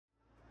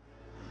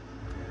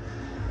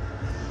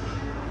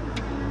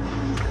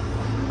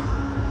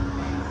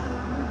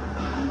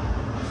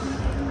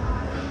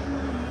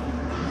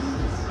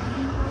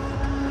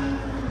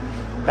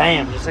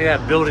bam, just like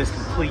that, build is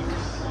complete.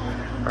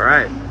 All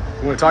right,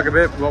 you want to talk a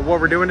bit about what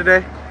we're doing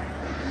today?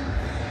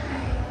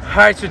 All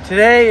right, so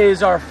today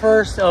is our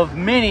first of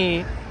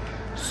many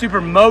super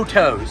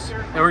MOKKAs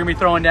that we're gonna be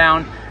throwing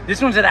down.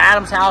 This one's at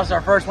Adam's house, our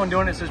first one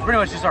doing it, so it's pretty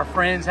much just our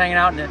friends hanging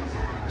out and an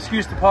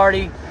excuse to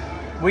party.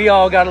 We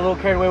all got a little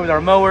carried away with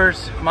our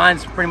mowers.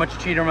 Mine's pretty much a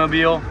cheater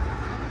mobile.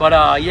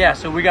 But yeah,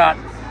 so we got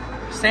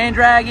sand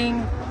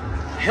dragging,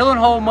 hill and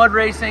hole mud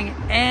racing,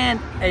 and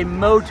a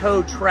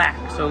MOWTOE track.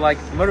 So like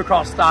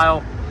motocross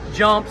style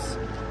jumps.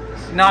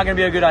 It's not gonna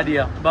be a good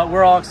idea, but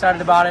we're all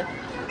excited about it.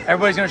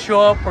 Everybody's gonna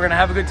show up, we're gonna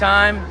have a good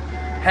time,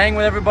 hang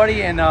with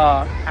everybody, and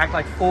act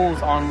like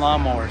fools on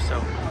lawnmowers.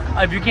 So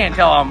if you can't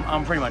tell,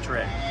 I'm pretty much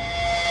ready.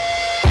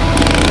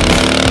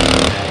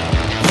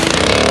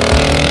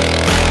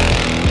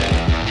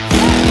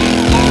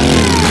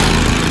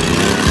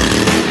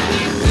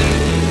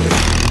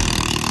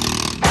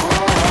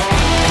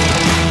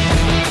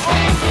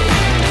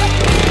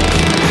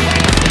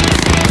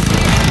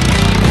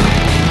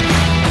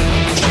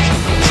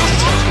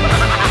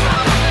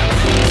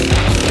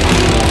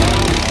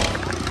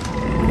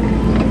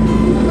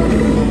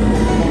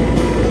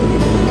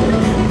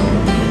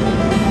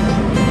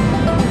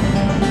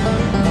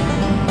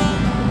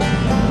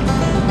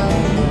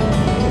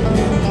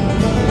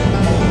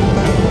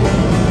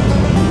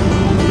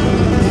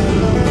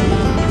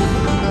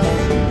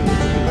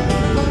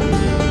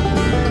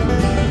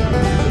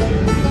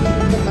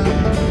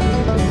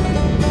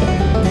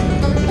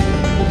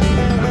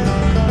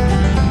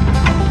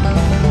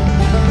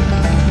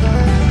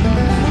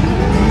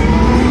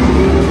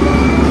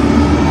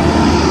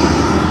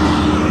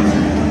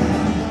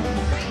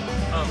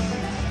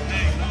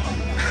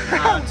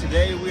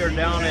 Today we are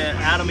down at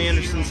Adam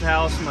Anderson's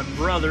house, my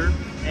brother,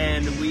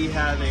 and we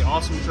have an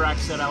awesome track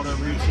set out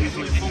over here. It's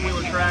usually a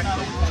four-wheeler track, but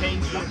we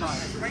changed it,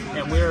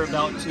 and we're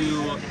about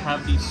to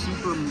have the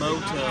Super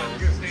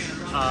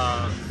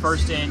MOWTOE,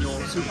 first annual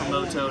Super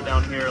MOWTOE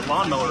down here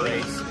lawnmower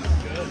race.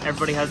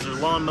 Everybody has their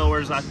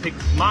lawnmowers. I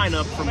picked mine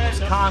up from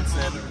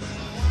Wisconsin,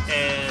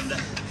 and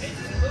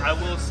I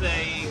will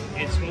say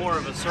it's more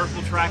of a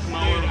circle track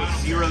mower with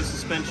zero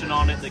suspension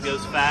on it that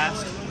goes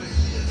fast.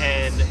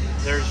 And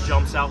there's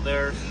jumps out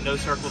there, no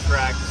circle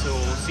track, so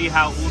we'll see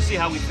how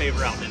we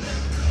favor out in it.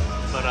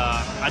 But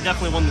I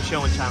definitely won the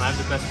show in China. I have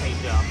the best paint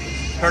job,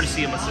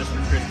 courtesy of my sister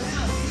Kristen.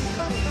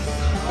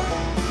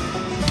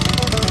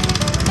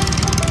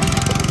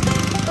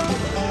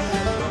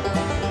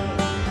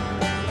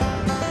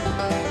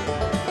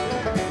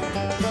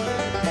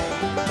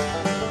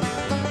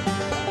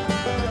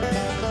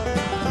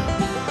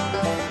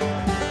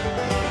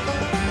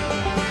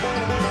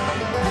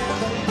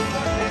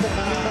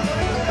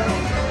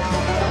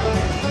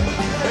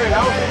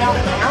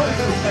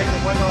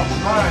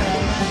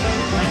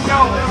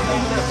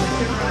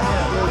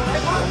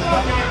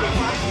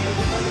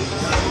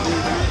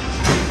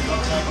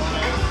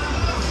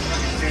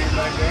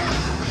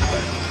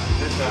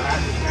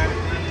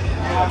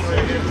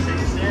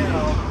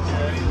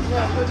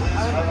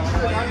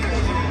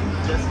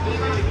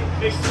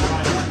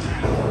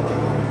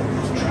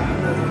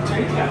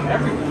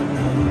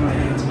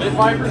 Split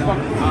fibers,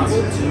 fucking that's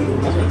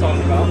what I'm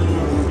talking about.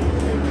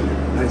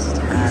 Nice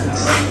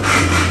tats.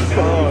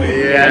 Oh Yeah, I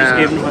yeah. just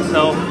gave them to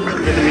myself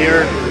in the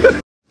mirror.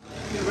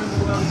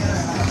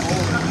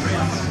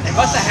 They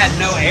must have had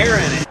no air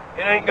in it.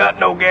 It ain't got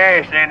no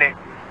gas in it.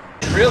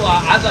 Real,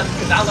 I left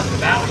because I left the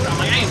valve. I'm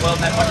like, I ain't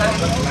welding that much. I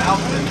just left the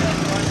valve in.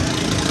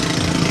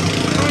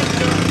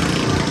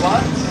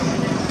 What?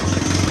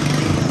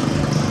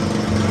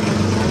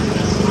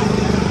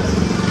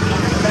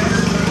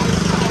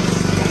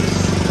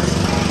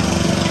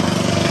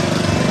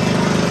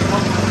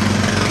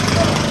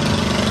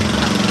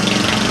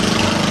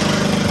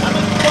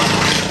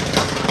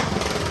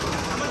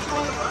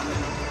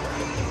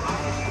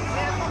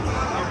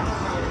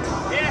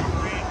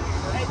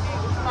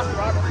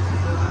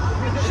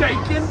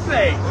 Shaking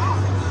face.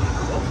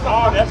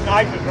 Oh, that's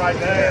nice right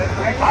there.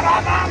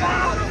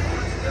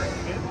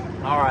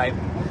 All right,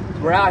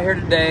 we're out here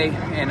today,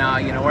 and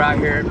you know, we're out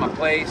here at my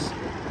place,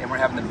 and we're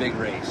having the big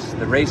race,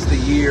 the race of the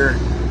year,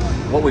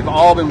 what we've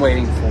all been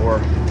waiting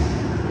for.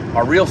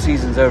 Our real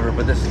season's over,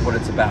 but this is what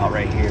it's about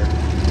right here.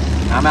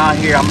 I'm out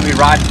here. I'm gonna be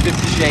riding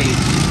 50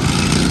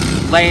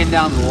 Shades, laying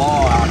down the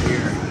law out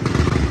here.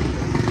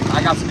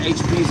 I got some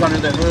HPs under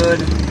the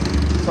hood,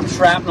 some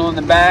shrapnel in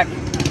the back.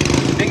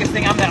 The biggest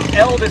thing, I'm the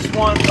eldest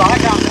one, so I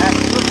got to have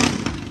a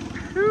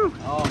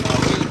Oh no,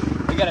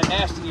 we got a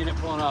nasty unit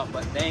pulling up,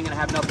 but they ain't gonna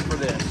have nothing for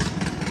this.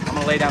 I'm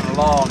gonna lay down the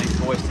law on these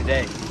boys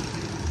today.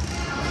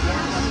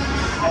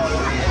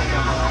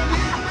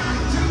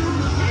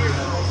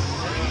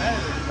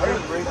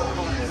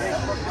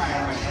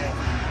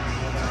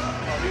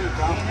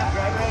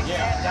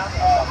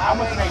 How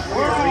much they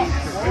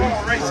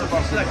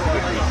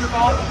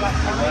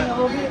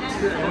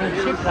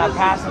I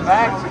passed him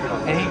back,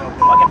 and he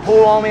fucking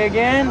pulled on me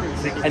again,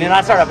 and then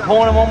I started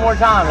pulling him one more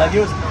time. Like, it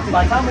was,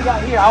 by the time we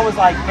got here, I was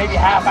like maybe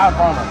half out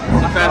from him.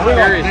 Fast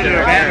and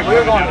Furious. We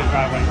were going,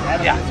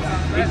 yeah.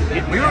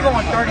 We were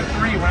going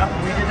 33 when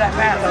we did that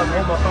pass. I was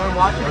holding my phone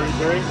watching.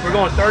 33? We're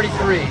going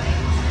 33.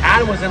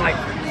 Adam was in like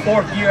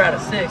 4th gear out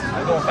of 6. I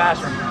was going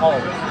faster than all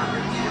of us.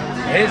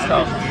 His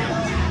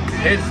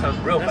stuff's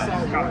real fast.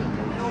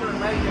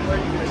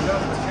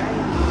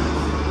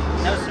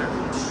 No, sir.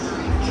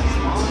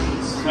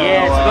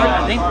 Yeah, it's good.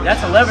 I think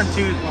that's 11-2.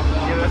 10,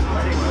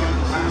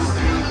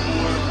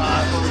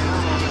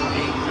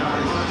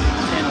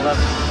 11.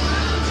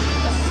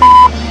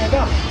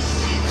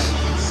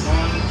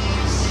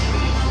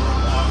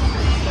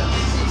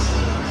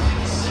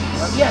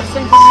 Yeah,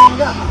 same thing you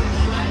got.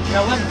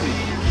 Yeah,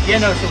 11-2. Yeah,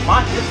 no, so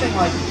this thing,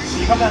 like,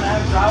 you come down the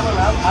average driveway,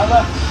 I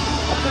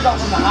took off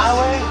from the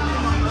highway,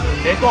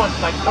 it's going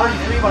like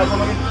 33, but I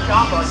come into the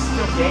shop, but it's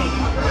still gained.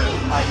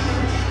 Like,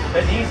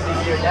 it needs to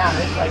gear down.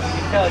 It's like, you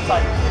can tell it's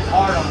like, it's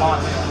hard on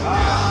launch.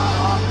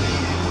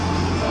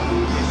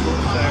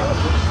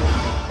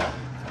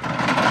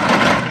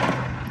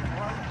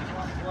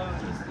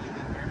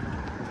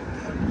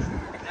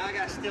 Now I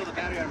gotta steal the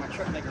battery out of my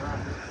truck and make it run.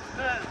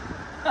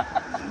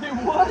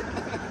 Dude, what?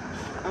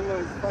 I'm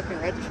gonna fucking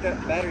register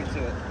the battery to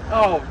it.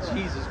 Oh,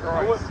 Jesus Christ.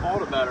 I wouldn't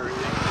hold a battery in.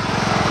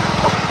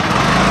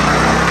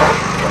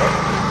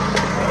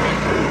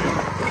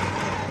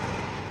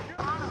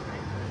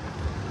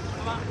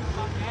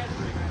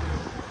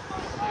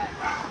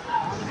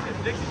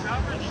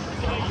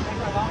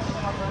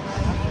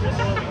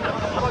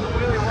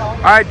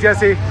 All right,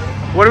 Jesse,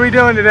 what are we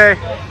doing today?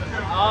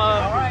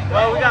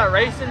 Well, we got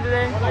racing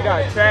today. We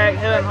got track,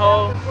 hill and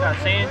hole, we got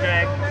sand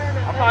drag.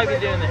 I'll probably be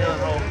doing the hill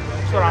and hole.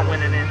 That's what I'm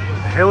winning in.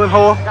 Hill and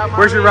hole?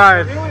 Where's your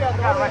ride?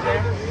 Right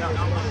there.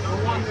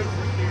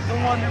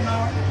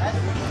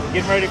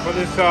 Getting ready for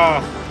this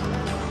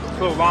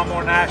little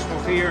Lawnmower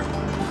Nationals here,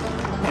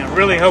 and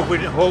really hope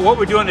what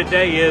we're doing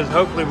today is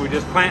hopefully we're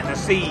just planting a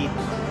seed,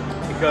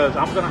 because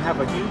I'm going to have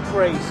a huge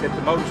race at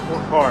the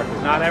Motorsport Park.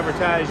 It's not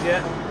advertised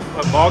yet,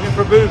 but Bargain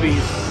for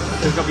Boobies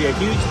is going to be a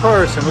huge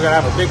purse, and we're going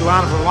to have a big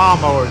lineup of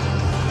lawnmowers.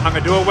 I'm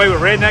going to do away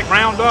with Redneck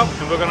Roundup,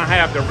 and we're going to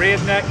have the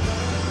Redneck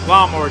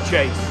Lawnmower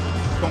Chase.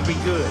 It's going to be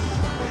good.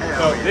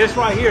 So this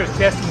right here is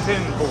testing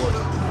tuning for us,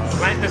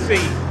 planting the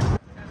seed.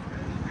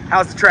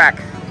 How's the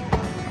track?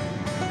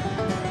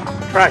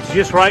 Track's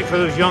just right for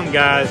those young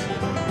guys.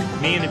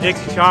 Me and the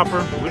Dixie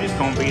Chopper, we're just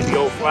going to be the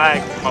old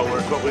flag mower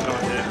is what we're going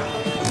to do.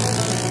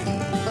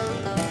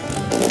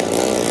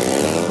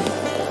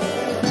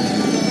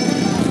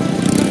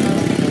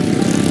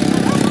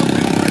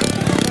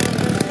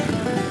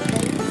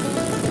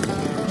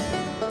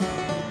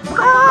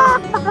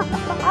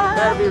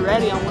 Better be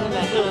ready, I'm winning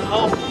that hill and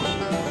hole.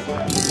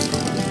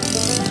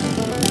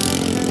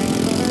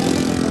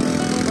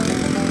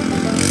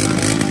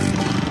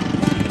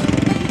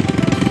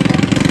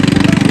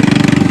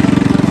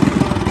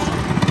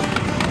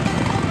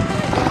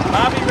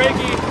 Bobby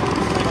Ricky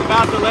is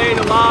about to lay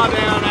the law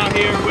down out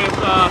here with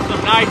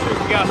some nitrous.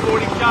 We got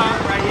 40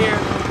 shots right here,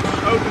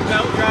 open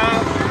belt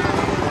drive.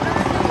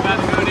 It's about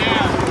to go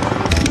down.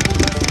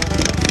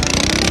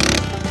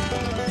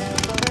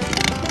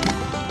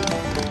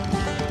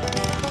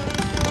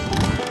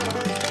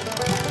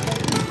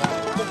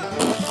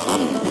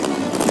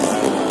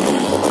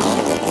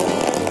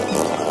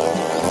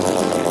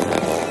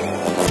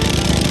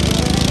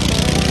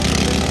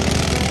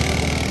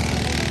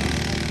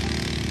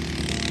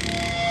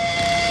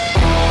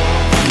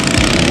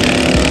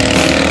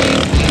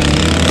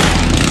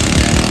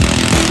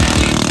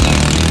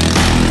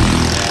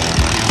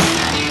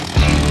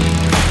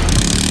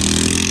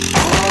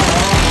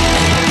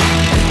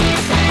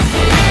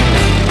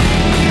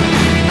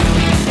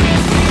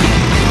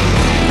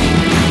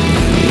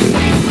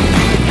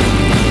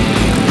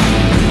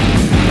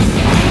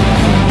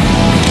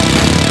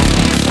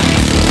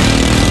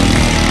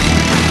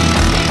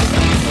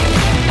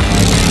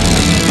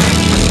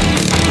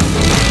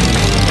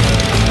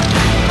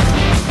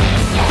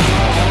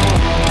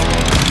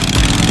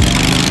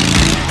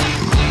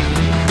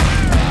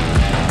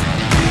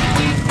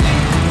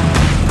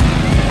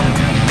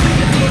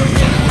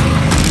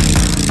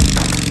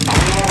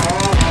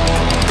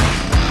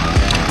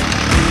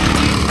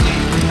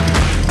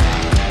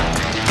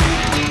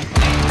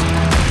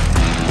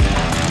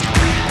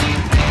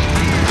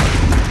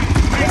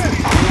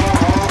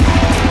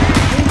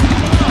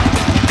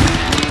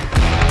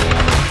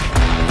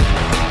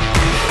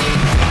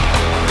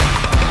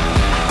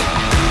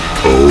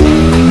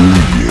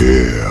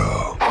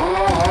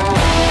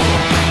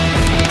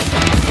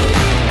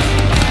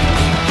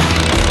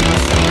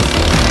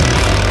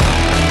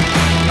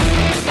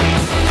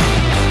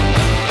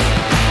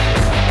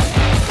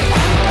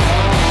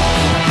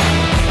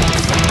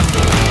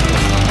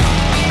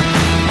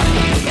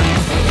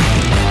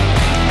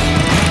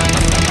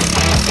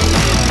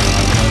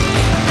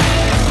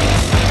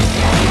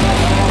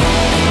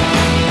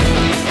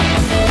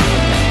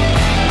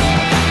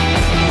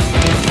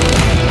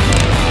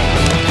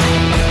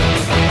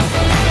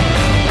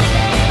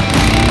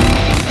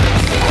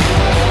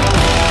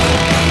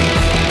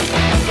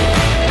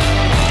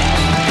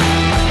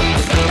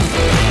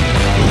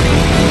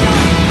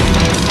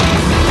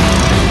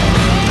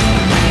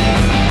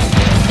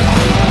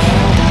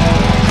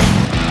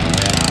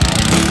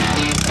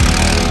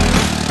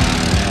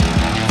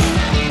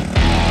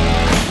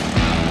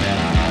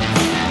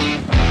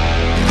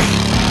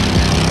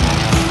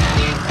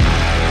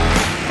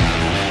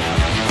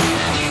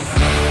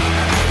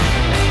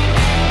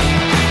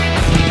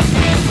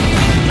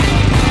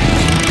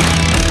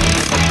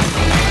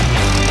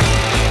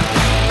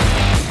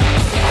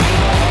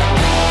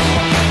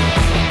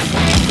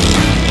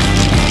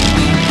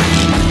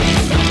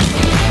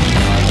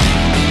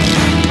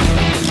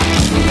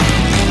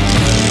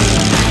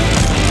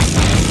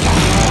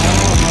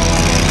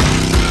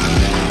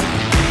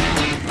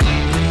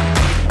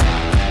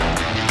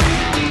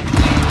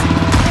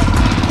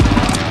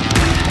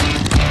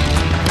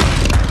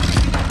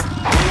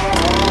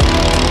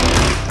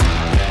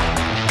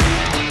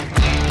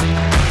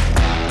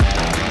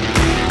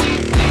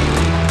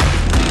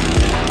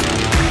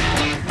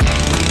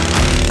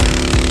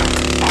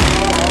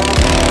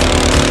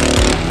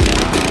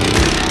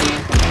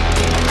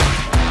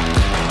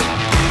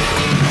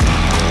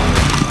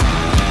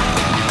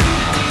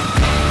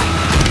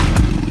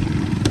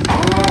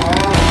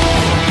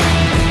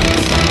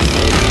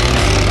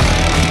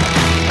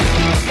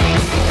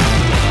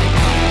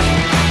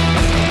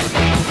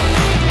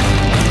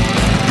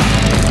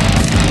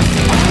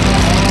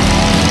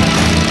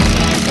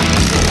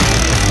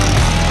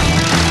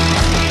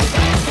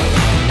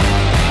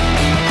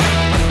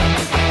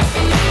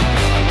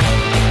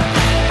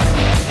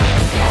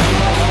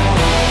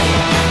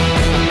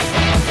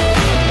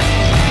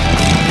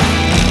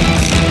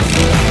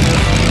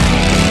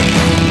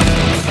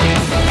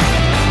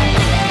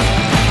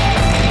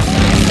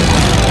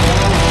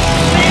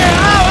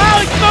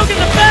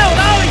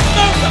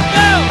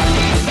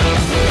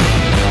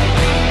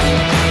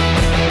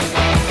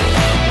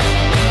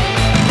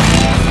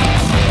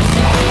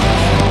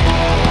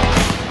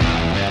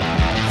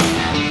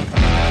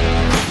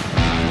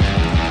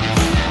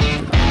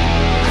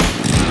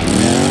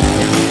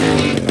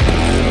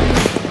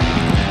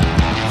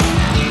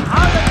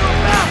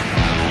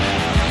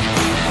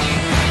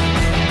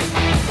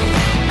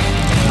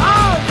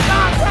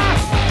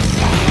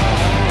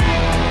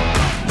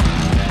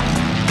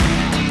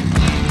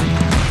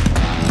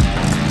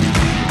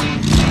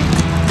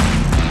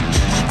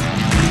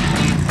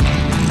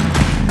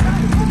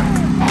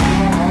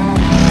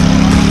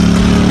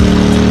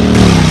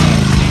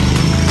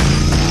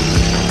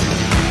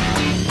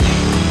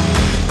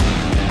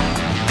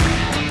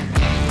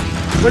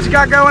 What you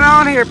got going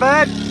on here,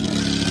 bud?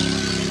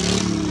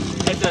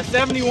 It's a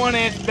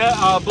 71-inch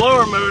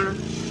blower motor,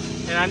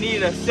 and I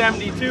need a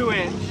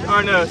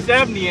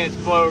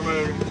 70-inch blower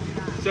motor,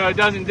 so it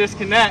doesn't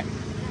disconnect.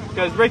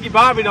 Because Bobby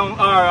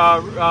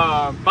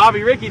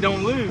Ricky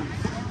don't lose.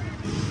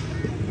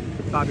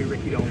 Bobby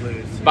Ricky don't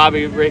lose.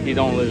 Bobby Ricky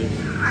don't lose.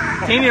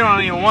 Teeny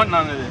don't even want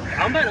none of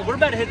this. We're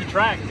about to hit the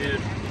track,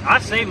 dude. I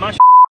saved my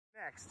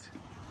Next.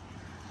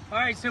 All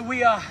right, so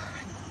we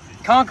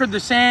conquered the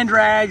sand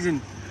drags,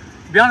 and to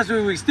be honest with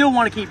you, we still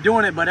want to keep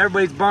doing it, but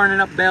everybody's burning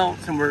up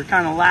belts, and we're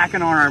kind of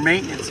lacking on our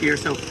maintenance here.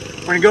 So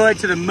we're gonna go ahead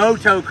to the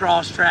MowToe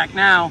cross track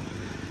now,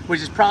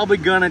 which is probably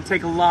gonna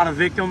take a lot of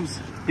victims.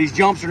 These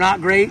jumps are not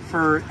great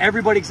for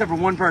everybody except for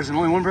one person.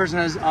 Only one person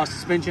has a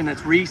suspension,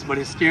 that's Reese, but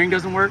his steering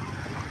doesn't work.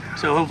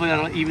 So hopefully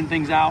that'll even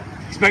things out.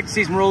 Expect to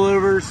see some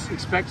rollovers,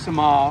 expect some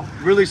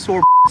really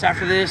sore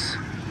after this.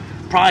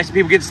 Probably some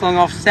people get slung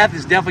off. Seth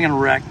is definitely gonna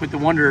wreck with the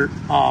Wonder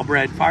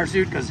Bread fire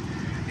suit because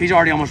he's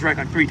already almost wrecked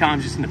like 3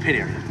 times just in the pit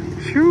area.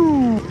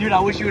 Phew. Dude, I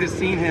wish you would have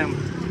seen him.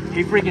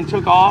 He freaking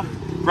took off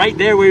right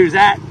there where he was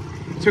at.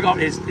 Took off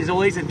his old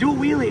lady said, do a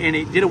wheelie, and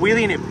it did a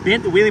wheelie and it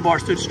bent the wheelie bar,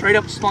 stood straight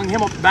up, slung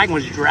him up the back and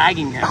was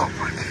dragging him.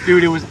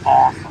 Dude, it was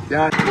awesome.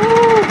 Yeah.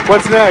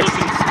 What's next?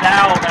 looking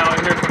stout out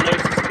here for no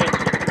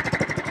suspension.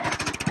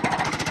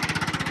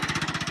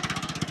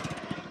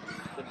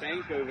 The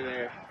bank over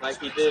there, like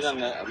he did on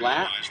the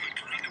lap.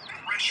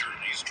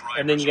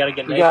 And then you gotta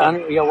get You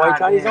naked. got white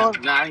tighties on?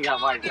 Nah, I ain't got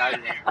white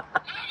tighties on.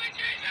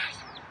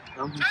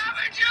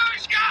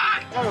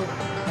 So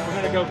we're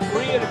going to go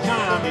 3 at a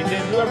time, and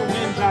then whoever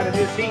wins out of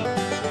this heat,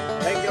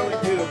 they go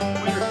into a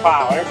winner's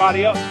pile.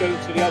 Everybody else goes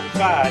to the other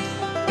side.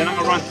 Then I'm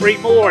going to run 3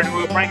 more, and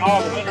we'll bring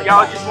all the winners.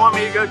 Y'all just want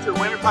me to go to the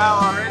winter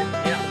pile already?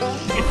 Yeah.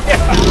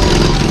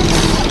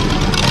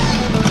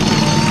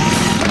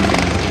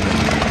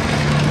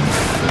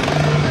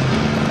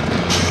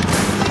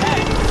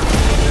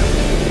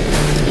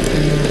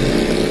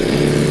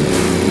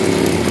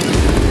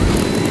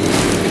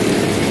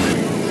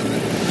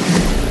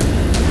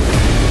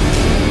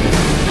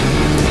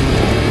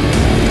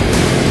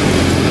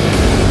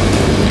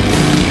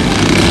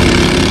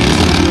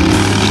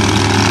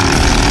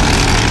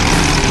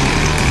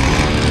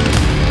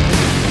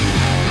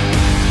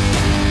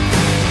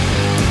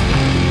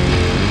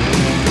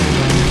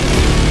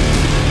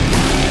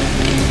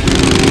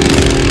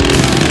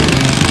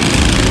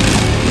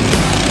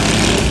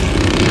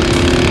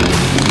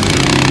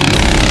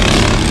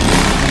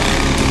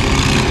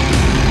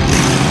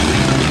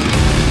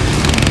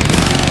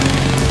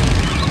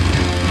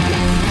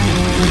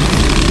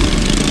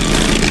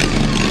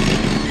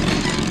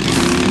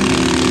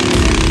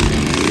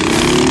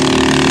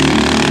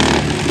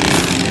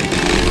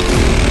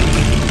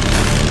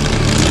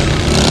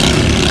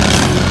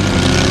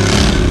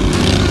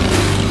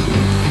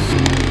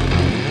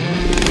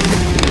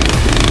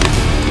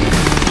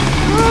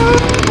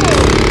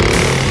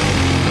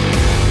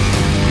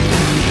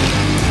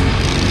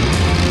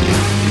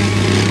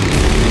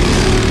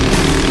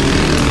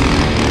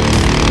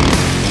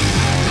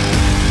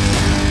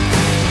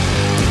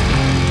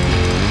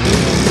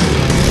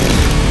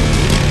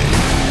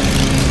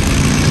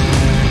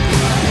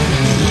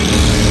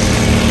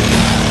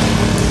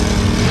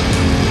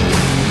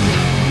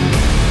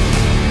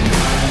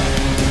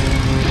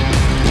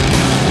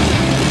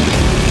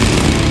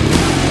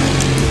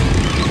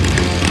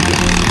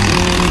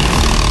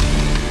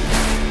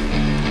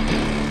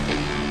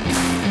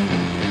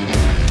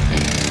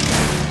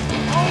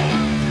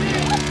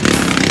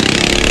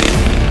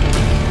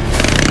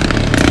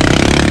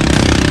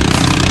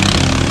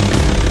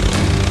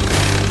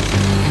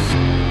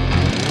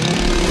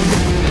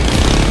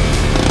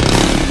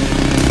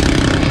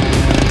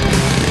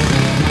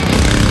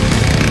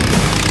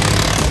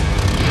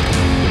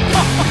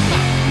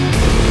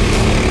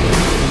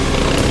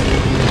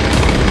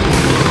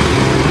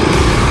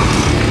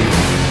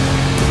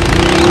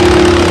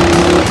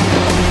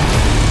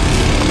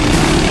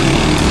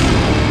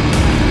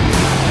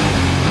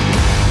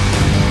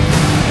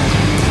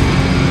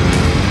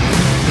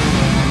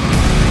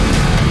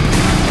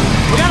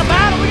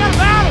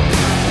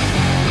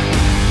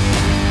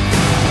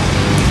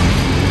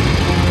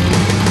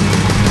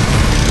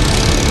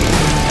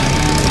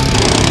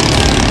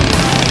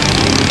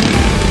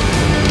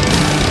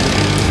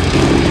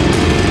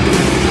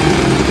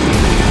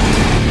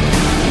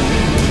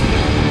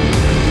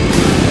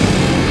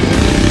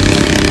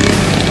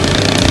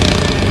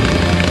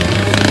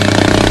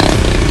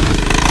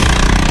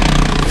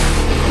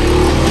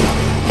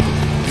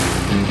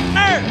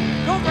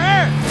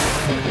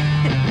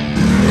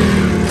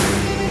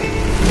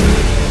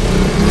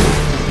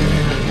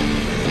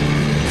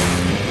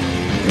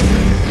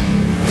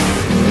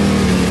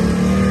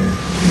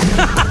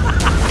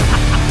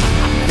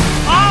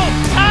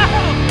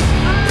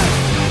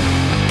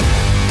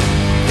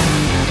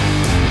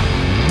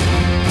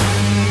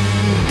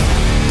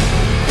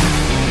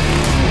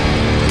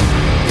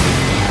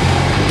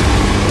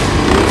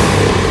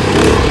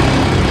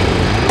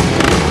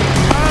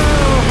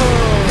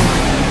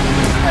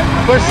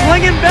 We're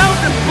slinging belts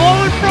and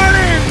blowing front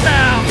ends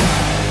out.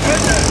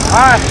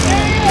 All right.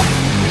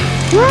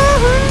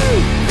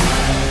 Woohoo!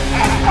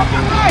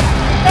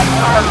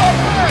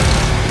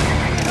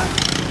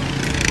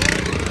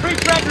 Three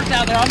trekkers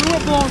out there. I mean,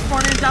 we're blowing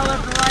front ends out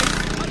left and right.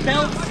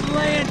 Belts,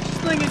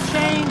 slinging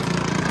chains.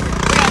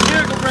 We got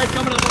miracle bread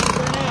coming up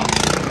right now.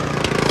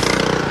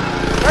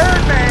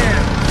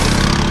 Birdman.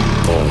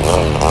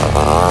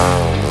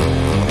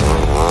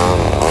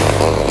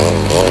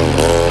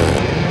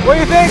 What do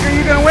you think? Are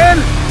you gonna win?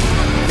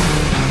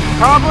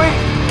 Probably.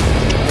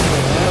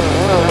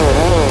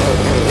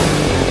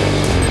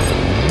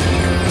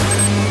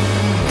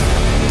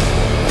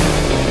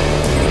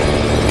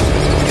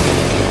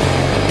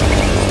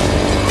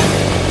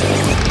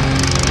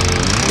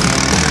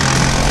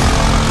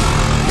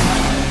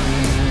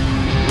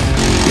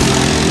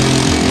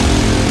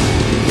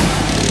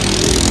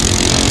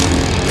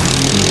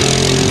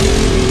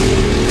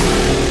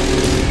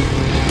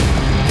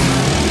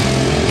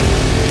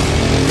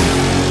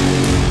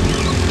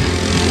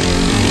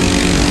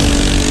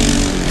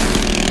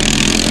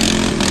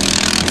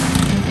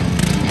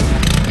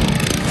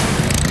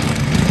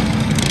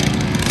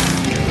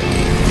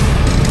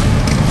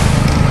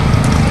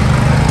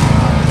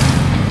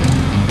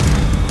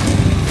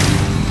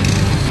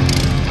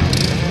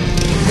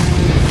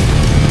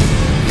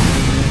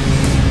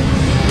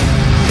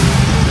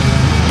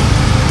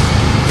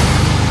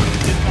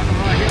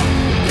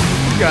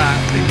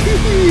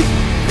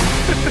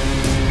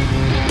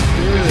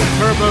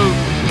 Turbo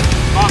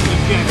Mokka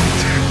jet.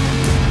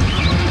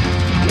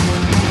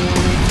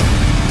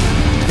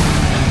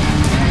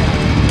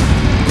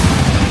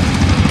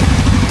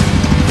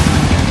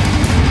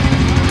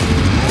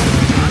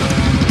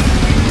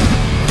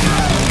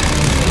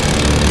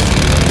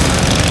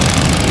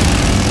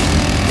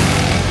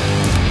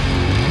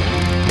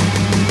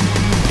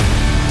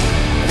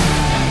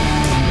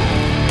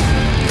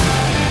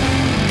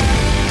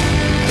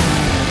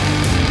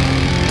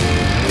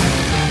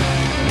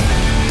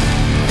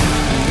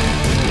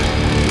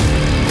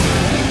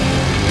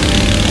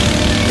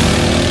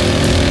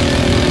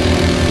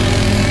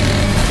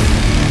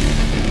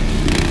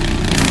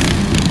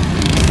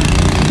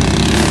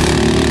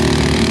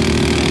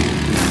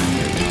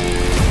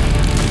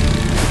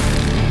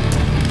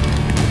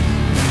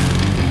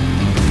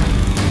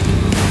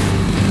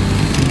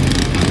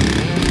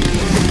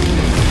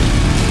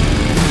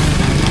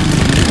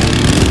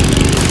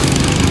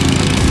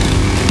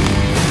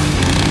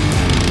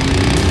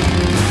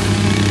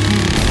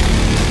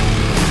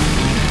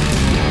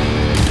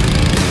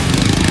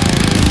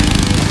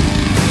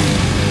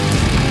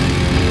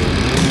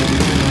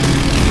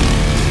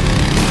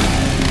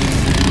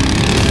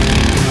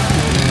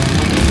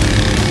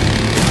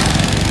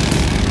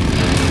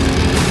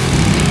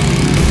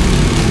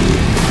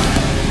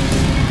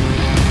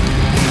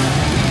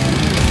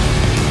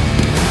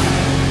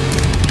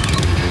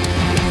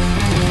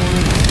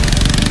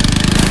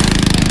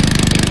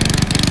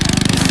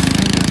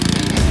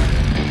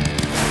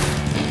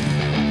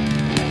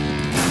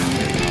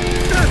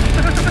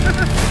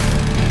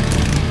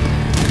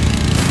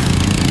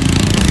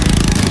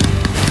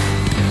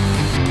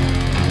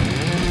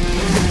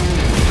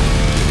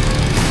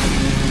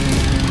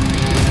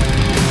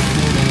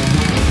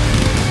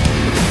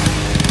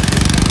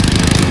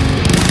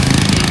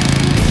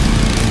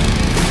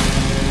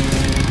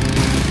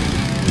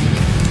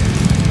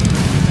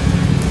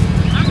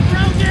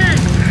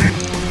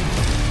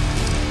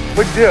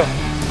 What'd you do?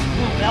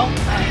 Little belt.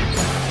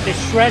 They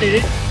shredded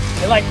it.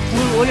 It like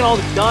flew. Look at all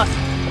the dust.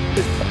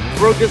 Just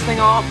broke this thing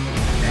off.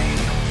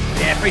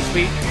 Yeah, pretty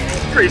sweet.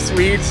 Pretty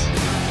sweet.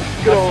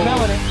 Good I'm old.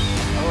 smelling it.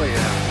 Oh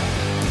yeah.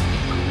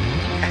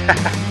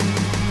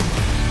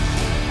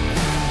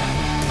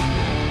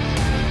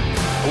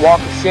 A walk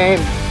of shame.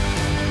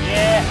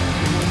 Yeah.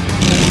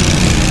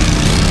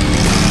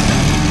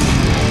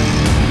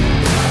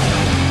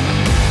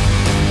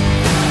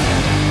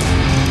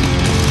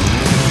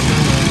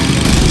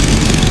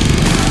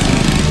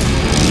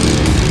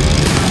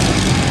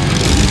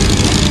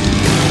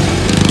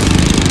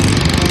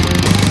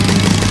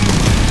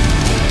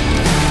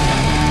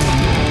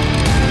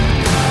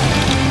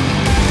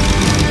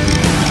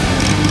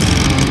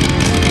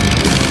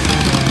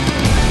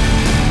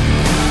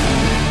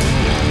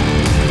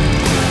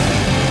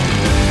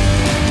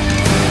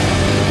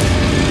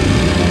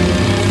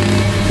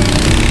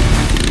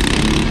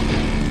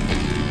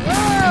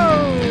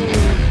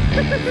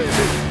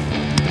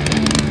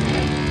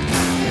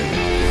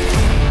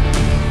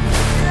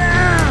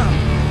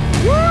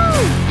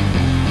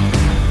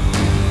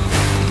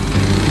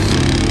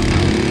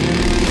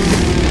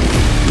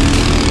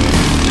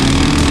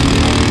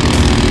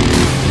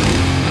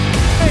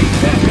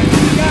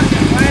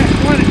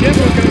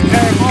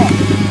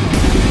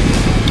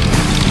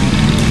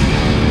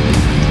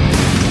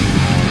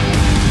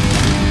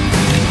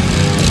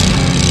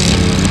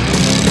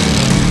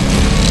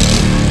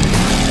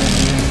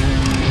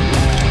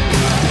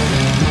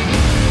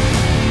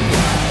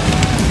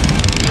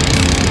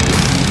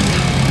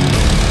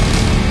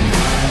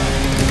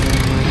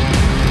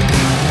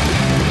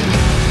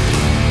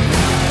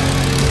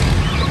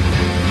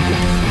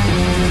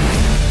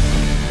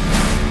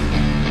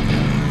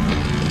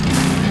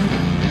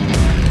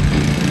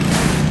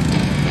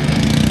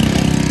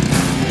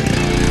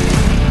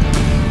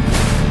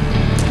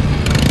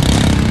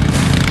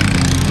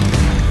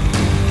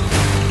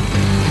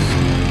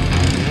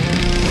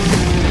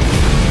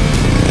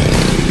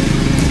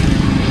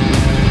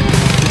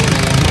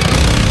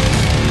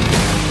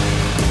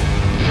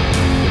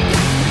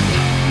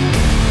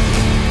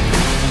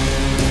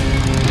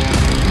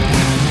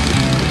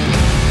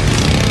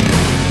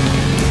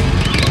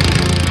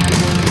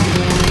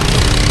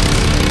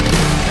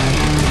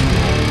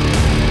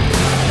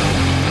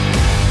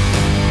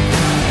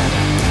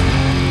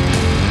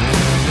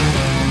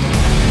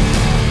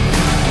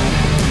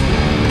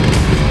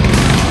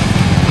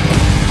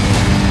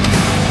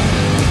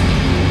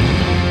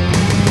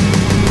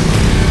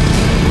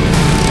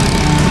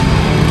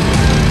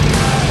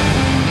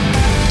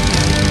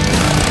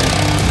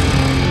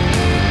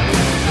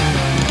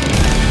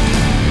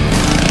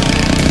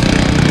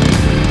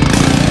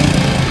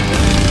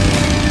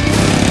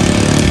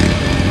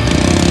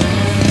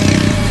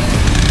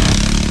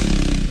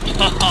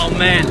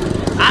 man,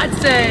 I'd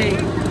say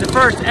the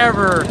first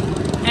ever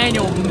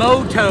annual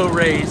MowToe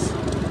race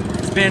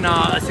has been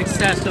a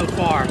success so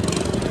far.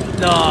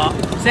 The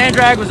sand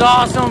drag was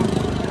awesome.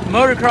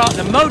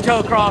 The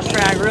MowToe cross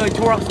track really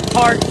tore up some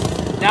parts.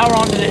 Now we're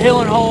on to the hill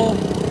and hole.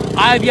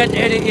 I have yet to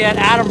edit yet.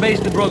 Adam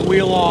basically broke the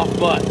wheel off,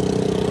 but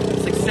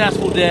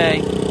successful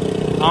day.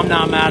 I'm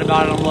not mad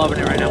about it. I'm loving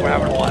it right now. We're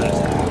having a lot of this.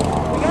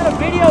 We got a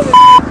video of this.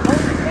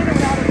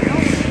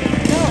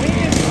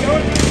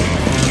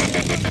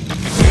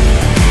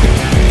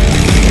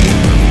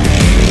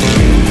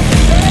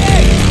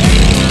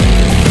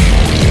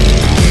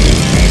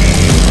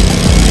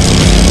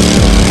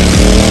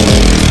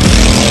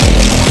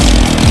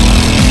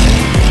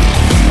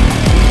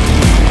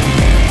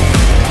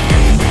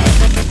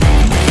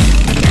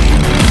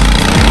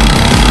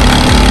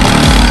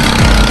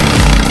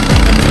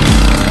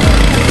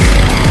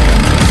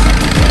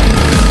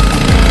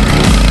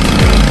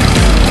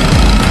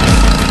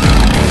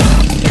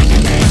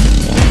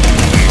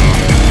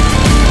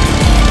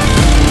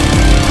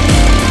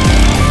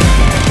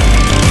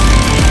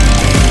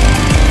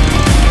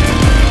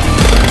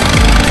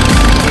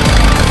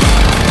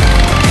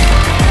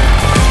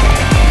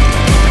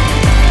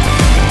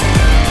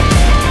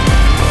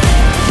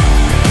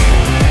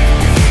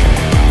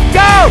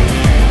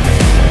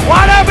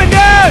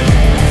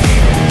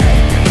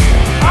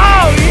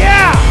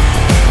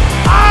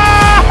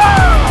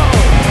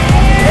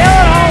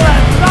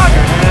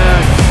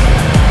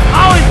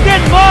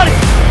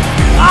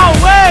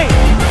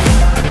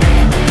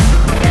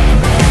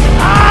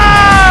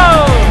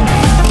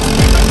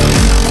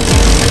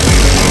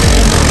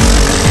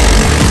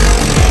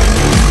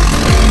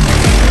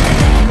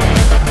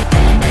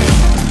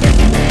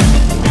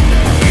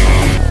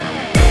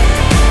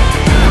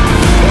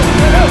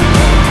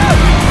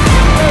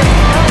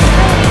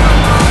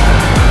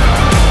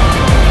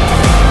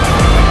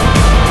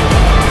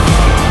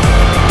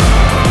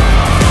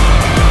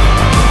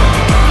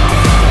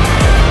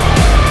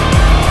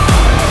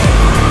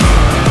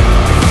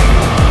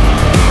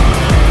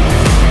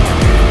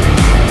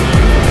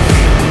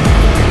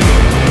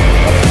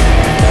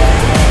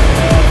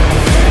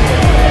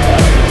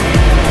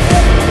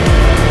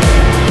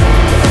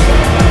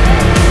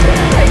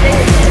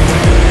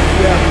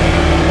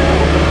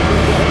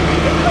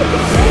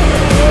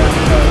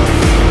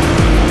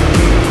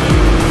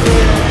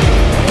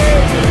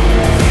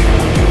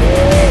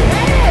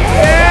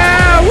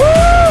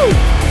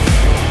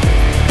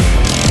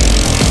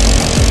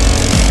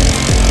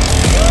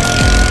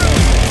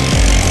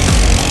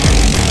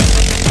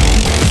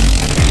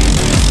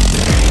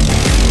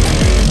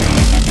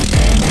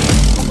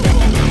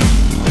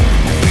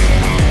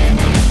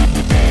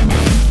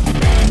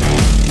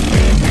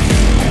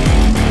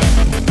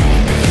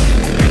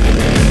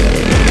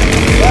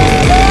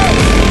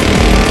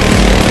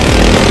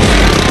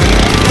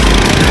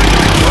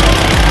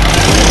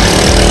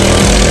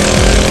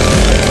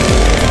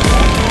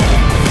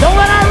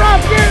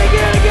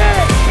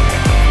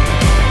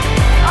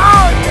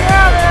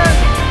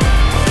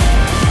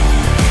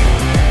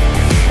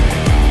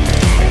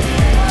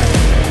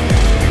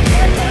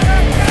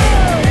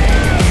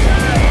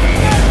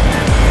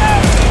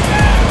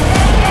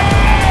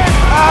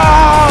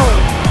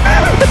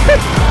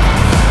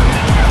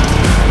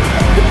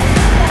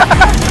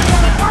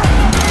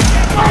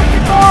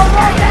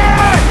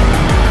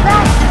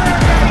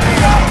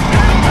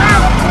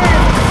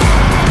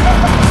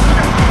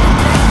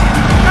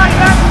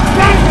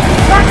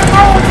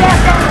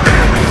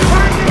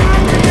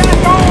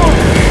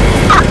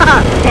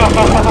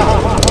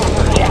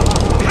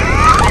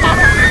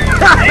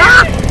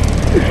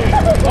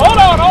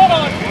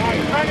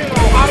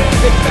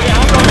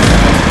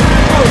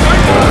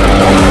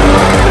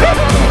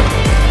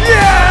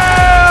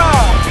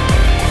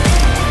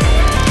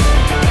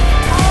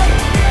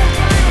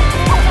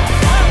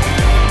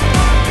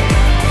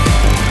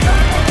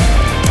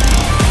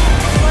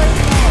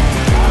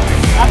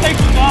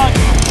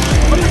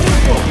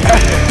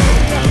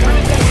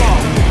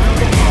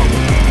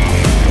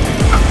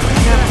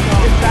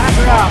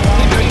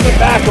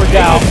 Backwards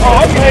out.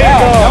 Oh, okay. There you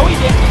go. No, he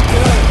didn't.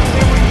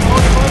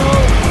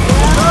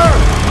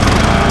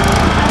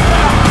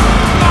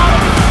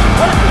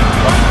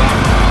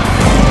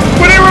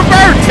 Would it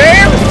revert,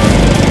 Tim?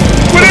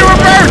 Would it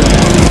revert?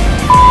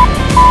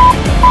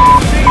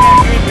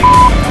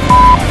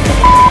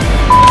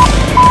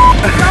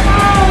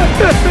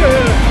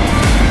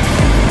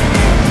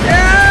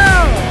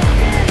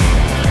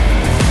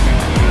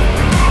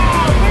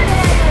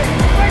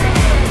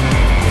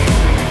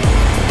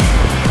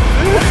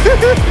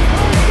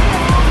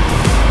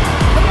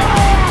 Come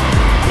on!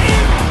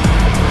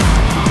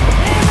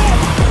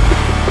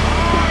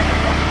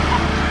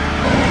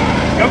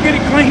 Go get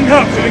it cleaned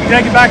up so we can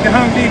take it back to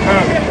Home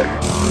Depot.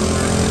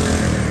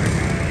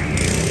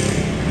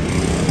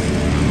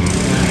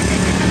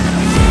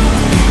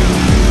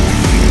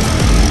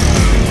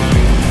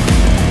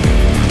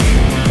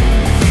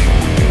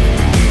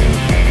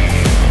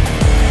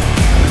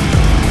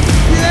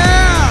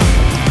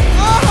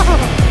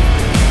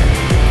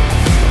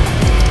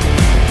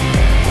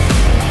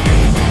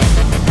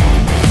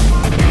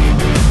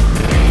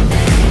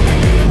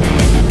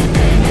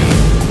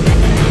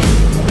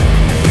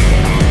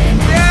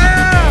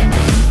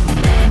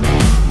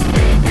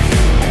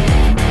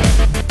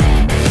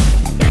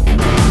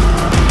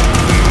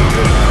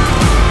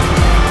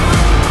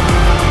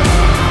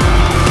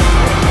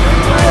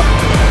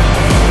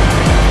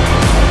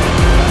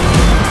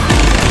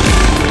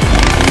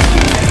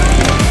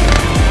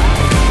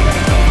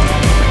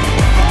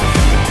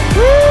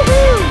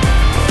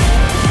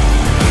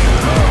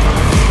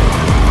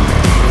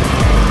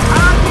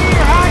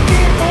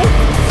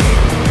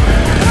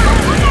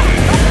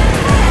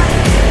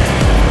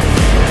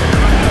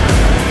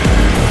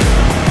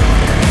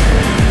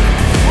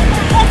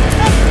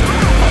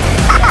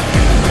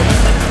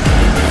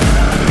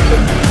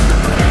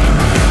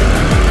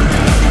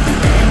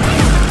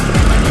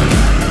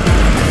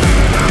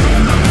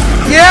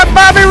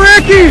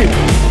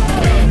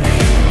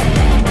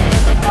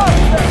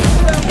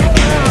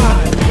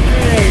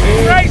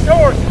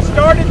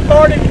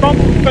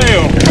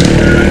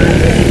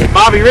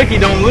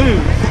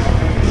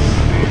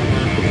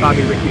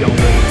 Ricky don't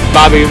lose.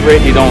 Bobby and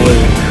Ricky don't lose.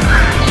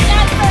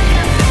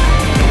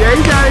 Yeah,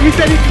 he got it. He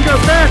said he can go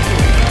faster.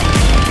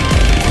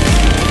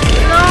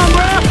 Get on,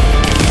 bro.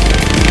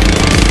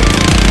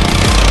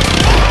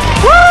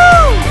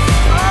 Woo!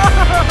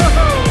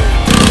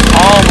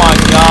 Oh my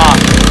God.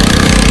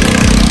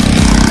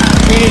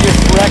 He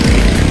just wrecked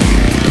me.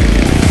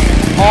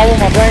 All with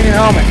my brand new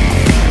helmet.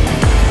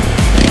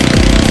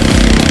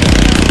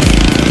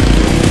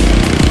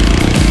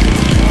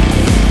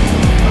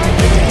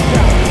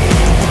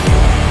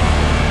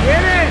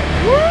 Get it!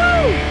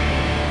 Woo!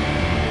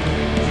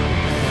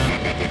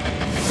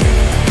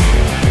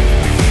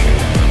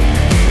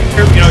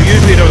 You know,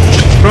 usually those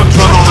trucks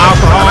run on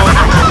alcohol.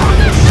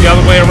 The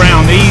other way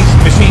around. These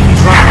machines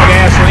run on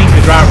gasoline.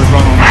 The drivers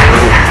run on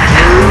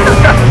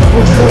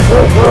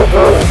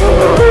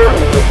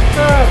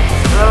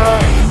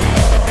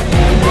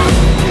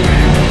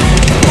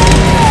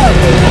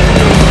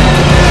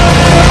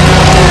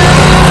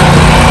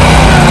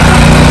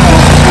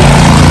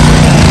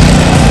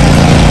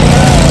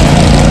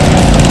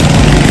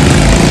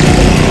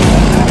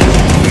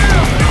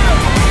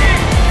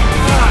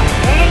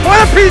What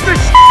a piece of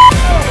shit!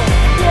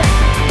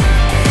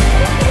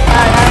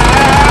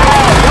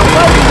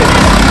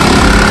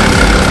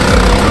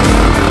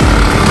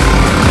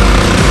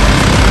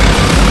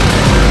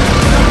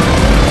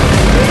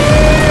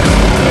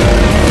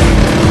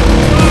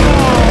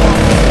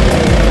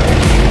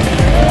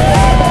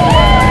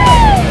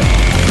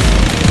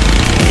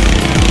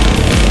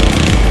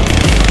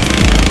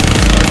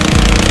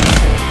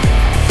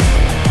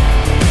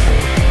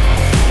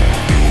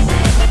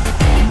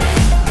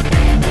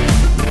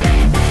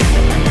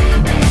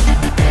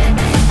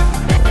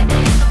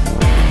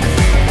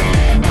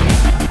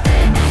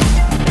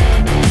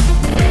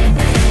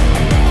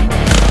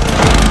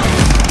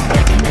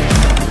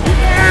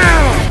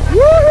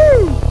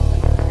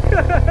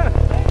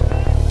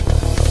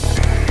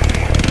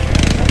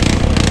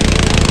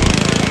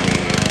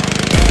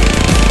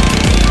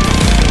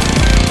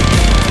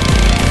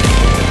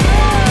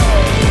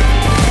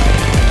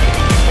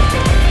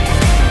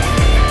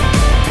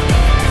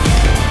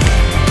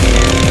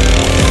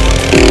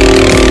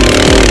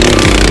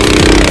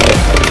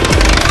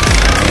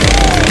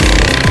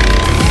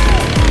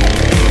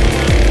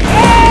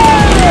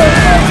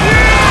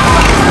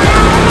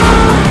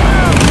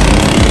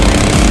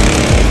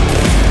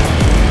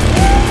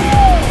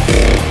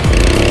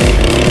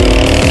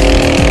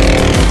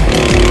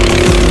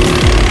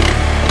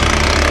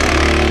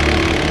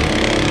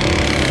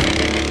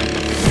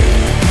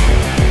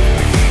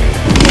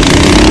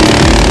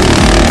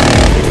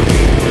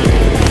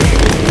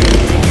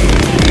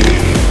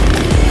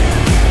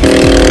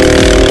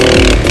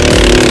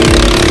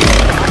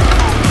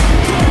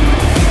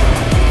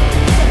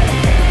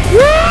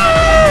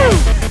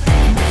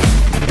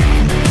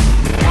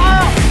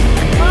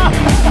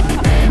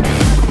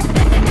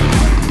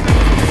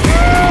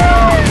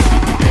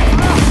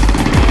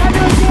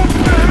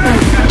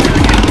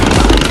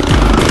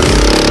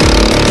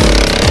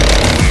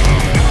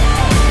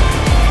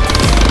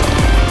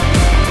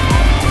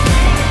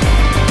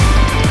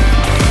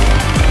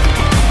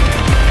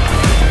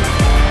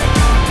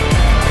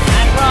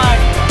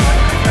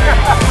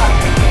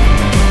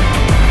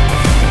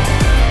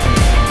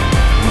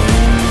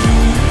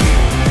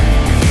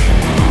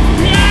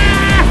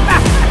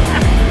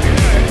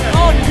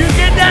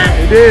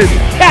 Dude.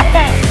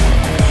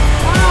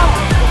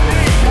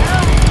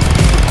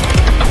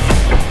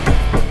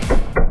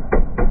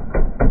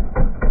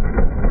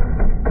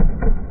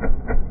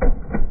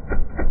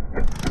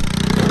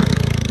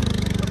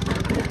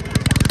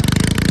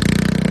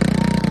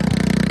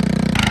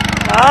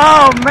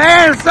 Oh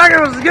man,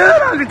 sucker was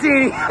good, Uncle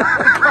Teeny.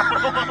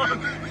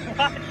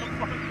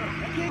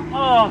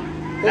 Oh,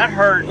 that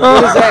hurt.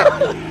 What is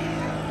that?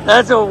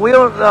 That's a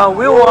wheel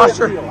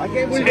washer. I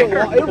can't believe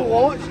it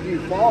launched you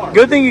far.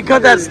 Good thing you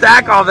cut that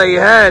stack off that you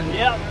had.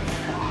 Yep.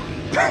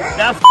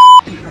 That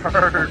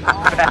hurt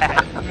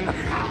bad.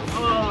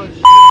 Oh,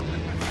 shit.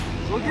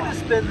 Look at the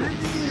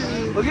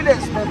spin. Look at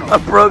that spin. I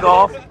broke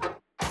off.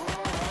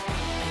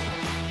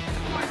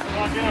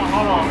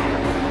 Hold on.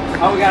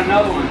 Oh, we got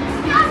another one.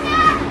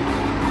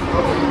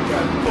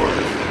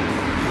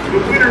 The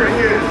winner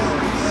is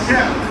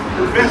Seth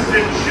for Best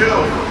in Show.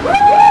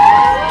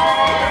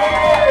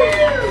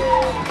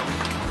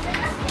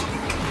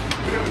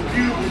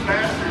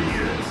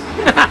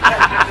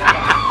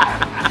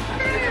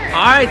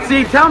 All right,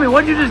 see, tell me,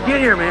 what'd you just get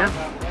here, man?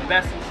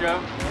 Best in Show.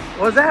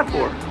 What's that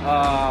for?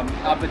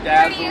 Up and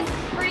down.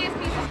 Prettiest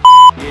piece of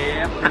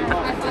Yeah, pretty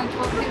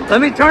much.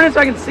 Let me turn it so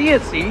I can see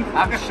it, Steve.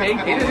 I'm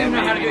shaking. He doesn't even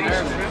know how to get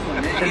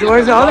your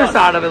Where's the other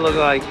side of it look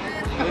like?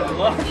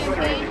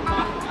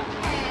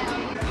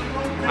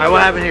 All right,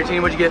 what happened here,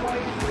 team? What'd you get?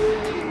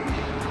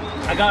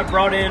 I got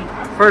brought in.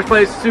 First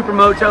place, Super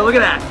MOW. Look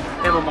at that.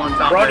 Emblem on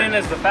top. Brought there. in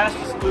as the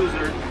fastest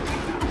loser.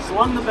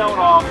 Slung the belt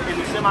off in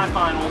the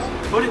semifinals,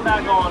 put it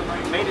back on,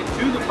 made it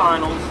to the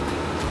finals,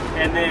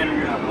 and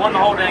then won the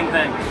whole dang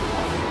thing.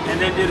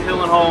 And then did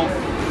Hill and Hole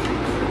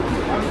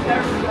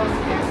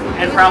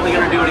and probably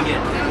gonna do it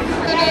again.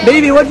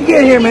 Baby, what'd you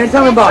get here, man?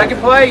 Tell me about it.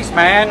 Second place,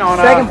 man. On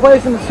Second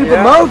place in the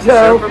Super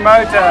MOW-Toe. Super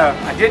MOW-Toe.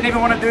 I didn't even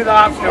want to do the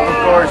obstacle, of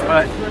course,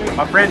 but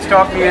my friends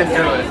talked me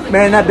into it.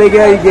 Man, that big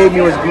L you gave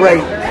me was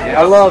great.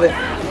 I love it.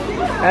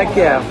 Heck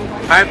yeah.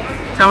 All right,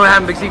 tell me what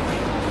happened, Big C.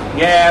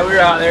 Yeah, we were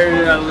out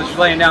there just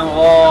laying down the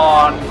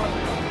lawn,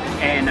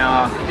 and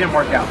it didn't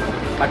work out.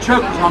 My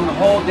choke was on the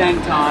whole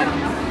dang time.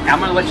 I'm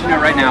gonna let you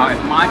know right now,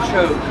 if my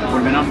choke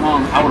would have been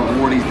unhung, I would have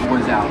wore these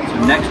boys out.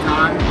 So next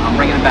time, I'm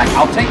bringing it back.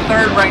 I'll take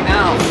third right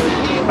now,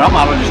 but I'm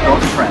not gonna just throw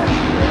it in the trash.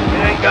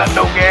 It ain't got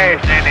no gas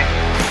in it.